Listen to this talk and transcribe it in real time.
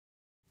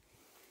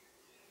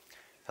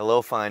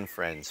Hello, fine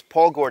friends.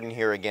 Paul Gordon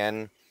here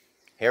again,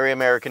 hairy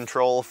American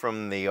troll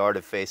from the Art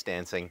of Face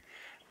Dancing.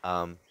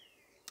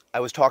 I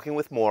was talking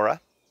with Maura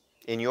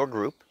in your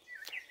group,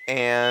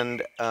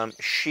 and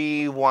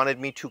she wanted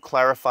me to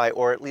clarify,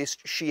 or at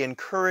least she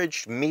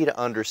encouraged me to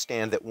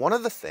understand that one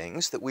of the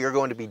things that we are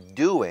going to be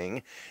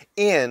doing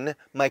in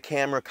my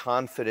camera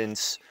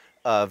confidence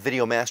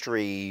video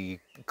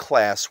mastery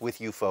class with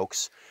you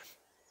folks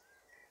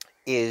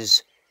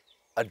is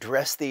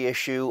address the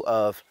issue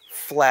of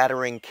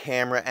flattering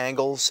camera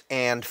angles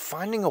and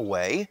finding a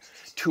way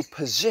to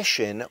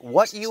position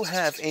what you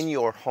have in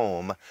your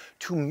home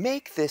to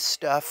make this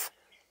stuff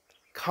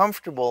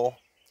comfortable.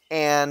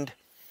 And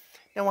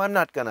now I'm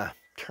not gonna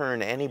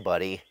turn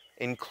anybody,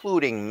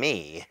 including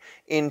me,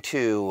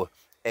 into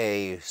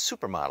a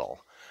supermodel,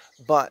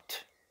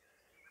 but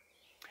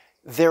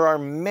there are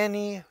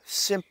many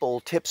simple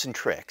tips and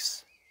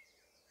tricks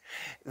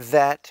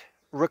that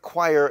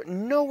require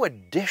no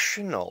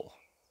additional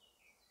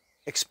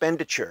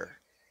expenditure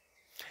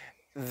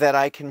that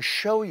I can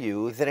show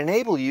you that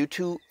enable you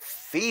to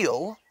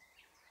feel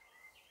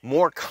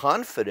more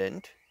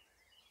confident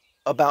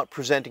about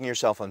presenting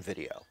yourself on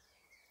video.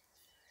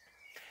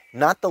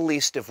 Not the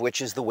least of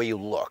which is the way you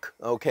look,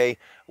 okay?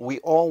 We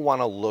all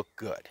want to look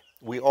good.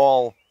 We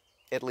all,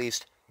 at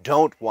least,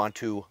 don't want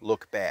to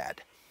look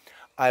bad.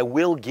 I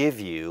will give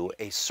you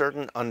a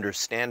certain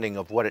understanding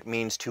of what it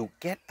means to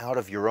get out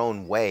of your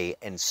own way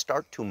and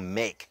start to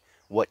make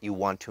what you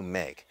want to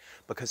make.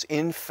 Because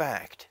in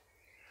fact,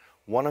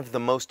 one of the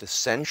most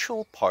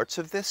essential parts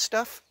of this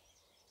stuff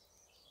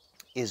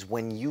is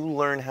when you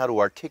learn how to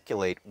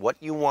articulate what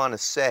you want to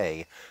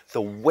say,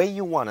 the way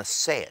you want to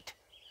say it.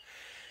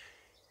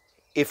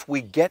 If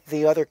we get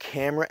the other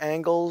camera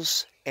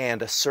angles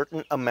and a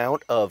certain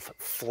amount of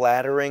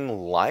flattering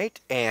light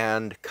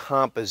and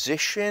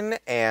composition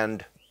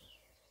and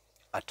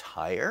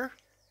attire,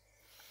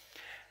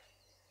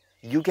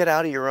 you get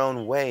out of your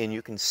own way and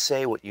you can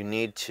say what you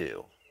need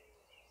to.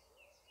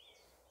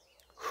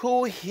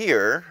 Who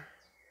here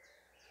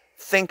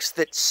thinks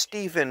that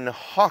Stephen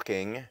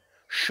Hawking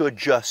should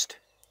just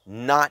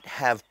not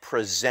have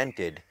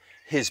presented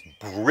his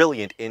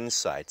brilliant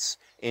insights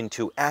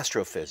into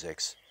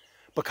astrophysics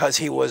because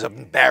he was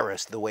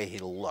embarrassed the way he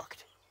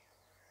looked?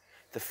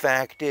 The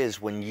fact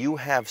is, when you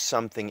have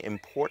something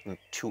important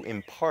to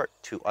impart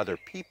to other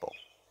people,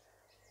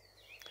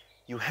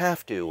 you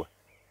have to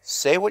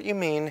say what you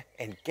mean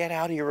and get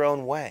out of your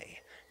own way.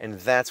 And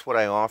that's what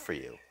I offer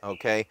you,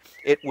 okay?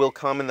 It will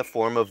come in the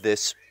form of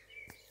this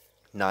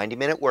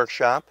 90-minute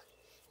workshop.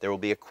 There will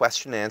be a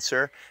question and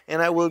answer, and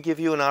I will give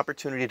you an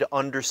opportunity to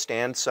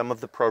understand some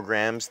of the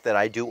programs that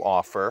I do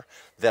offer,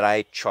 that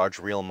I charge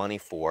real money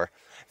for.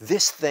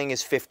 This thing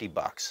is 50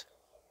 bucks,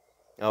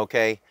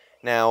 okay?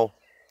 Now,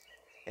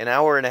 an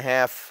hour and a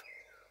half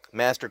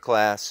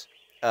masterclass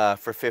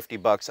for 50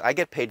 bucks. I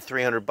get paid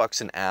 300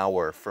 bucks an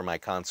hour for my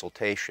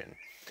consultation.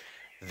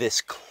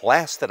 This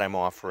class that I'm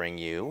offering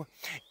you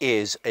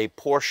is a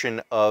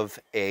portion of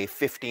a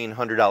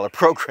 $1,500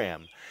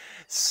 program.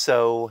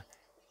 So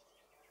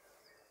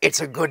it's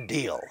a good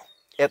deal,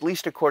 at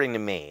least according to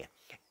me.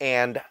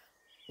 And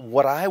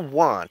what I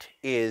want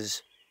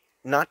is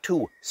not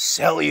to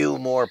sell you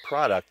more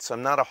products.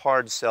 I'm not a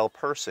hard sell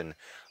person.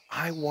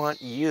 I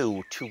want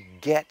you to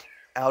get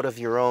out of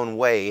your own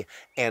way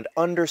and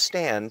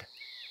understand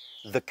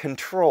the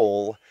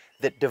control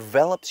that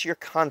develops your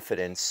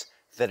confidence,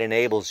 that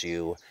enables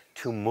you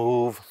to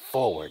move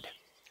forward.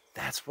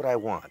 That's what I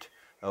want,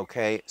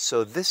 okay?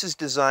 So this is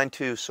designed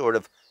to sort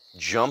of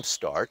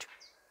jumpstart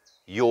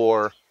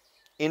your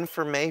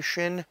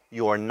information,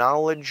 your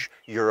knowledge,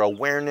 your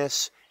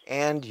awareness,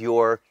 and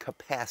your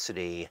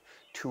capacity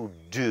to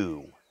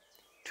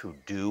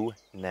do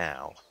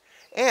now.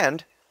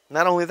 And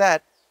not only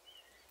that,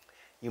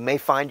 you may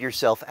find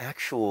yourself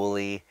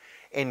actually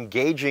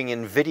engaging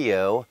in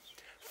video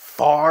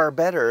far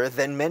better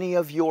than many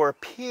of your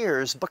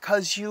peers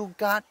because you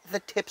got the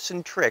tips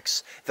and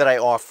tricks that I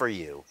offer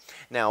you.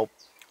 Now,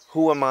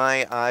 who am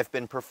I? I've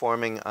been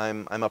performing.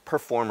 I'm a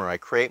performer. I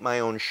create my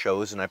own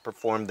shows and I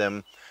perform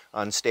them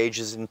on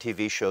stages and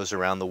TV shows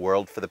around the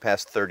world for the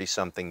past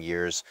 30-something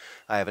years.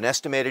 I have an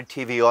estimated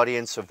TV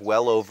audience of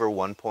well over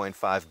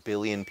 1.5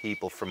 billion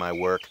people for my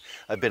work.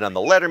 I've been on The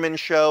Letterman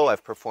Show.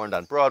 I've performed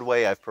on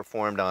Broadway. I've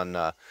performed on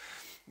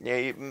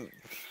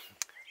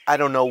I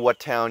don't know what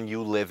town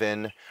you live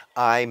in.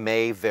 I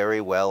may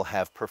very well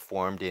have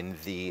performed in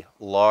the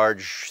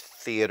large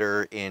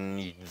theater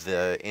in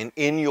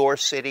your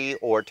city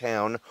or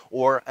town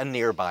or a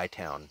nearby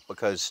town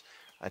because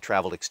I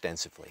traveled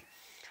extensively.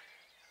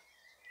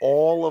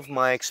 All of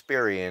my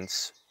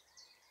experience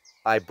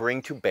I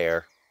bring to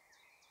bear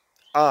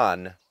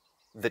on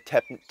the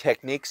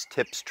techniques,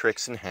 tips,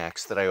 tricks, and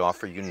hacks that I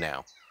offer you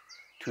now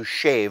to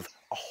shave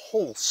a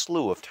whole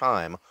slew of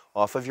time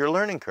off of your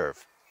learning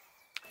curve.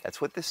 That's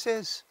what this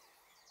is.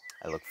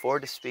 I look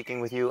forward to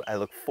speaking with you. I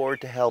look forward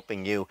to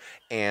helping you.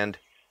 And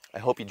I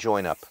hope you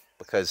join up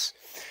because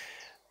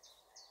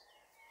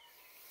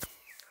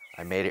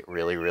I made it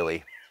really,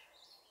 really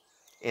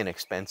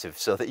inexpensive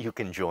so that you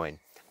can join.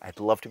 I'd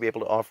love to be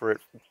able to offer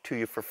it to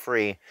you for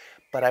free,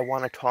 but I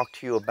want to talk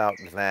to you about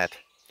that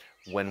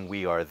when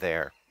we are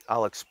there.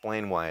 I'll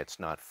explain why it's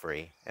not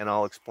free, and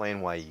I'll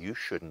explain why you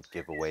shouldn't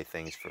give away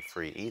things for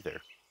free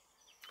either.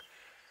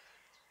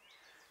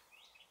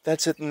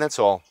 That's it, and that's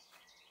all.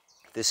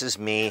 This is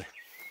me.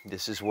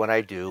 This is what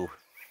I do.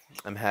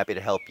 I'm happy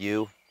to help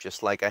you,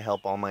 just like I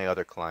help all my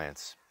other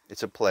clients.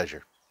 It's a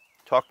pleasure.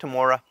 Talk to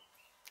Maura.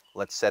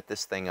 Let's set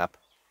this thing up.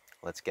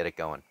 Let's get it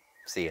going.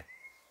 See ya.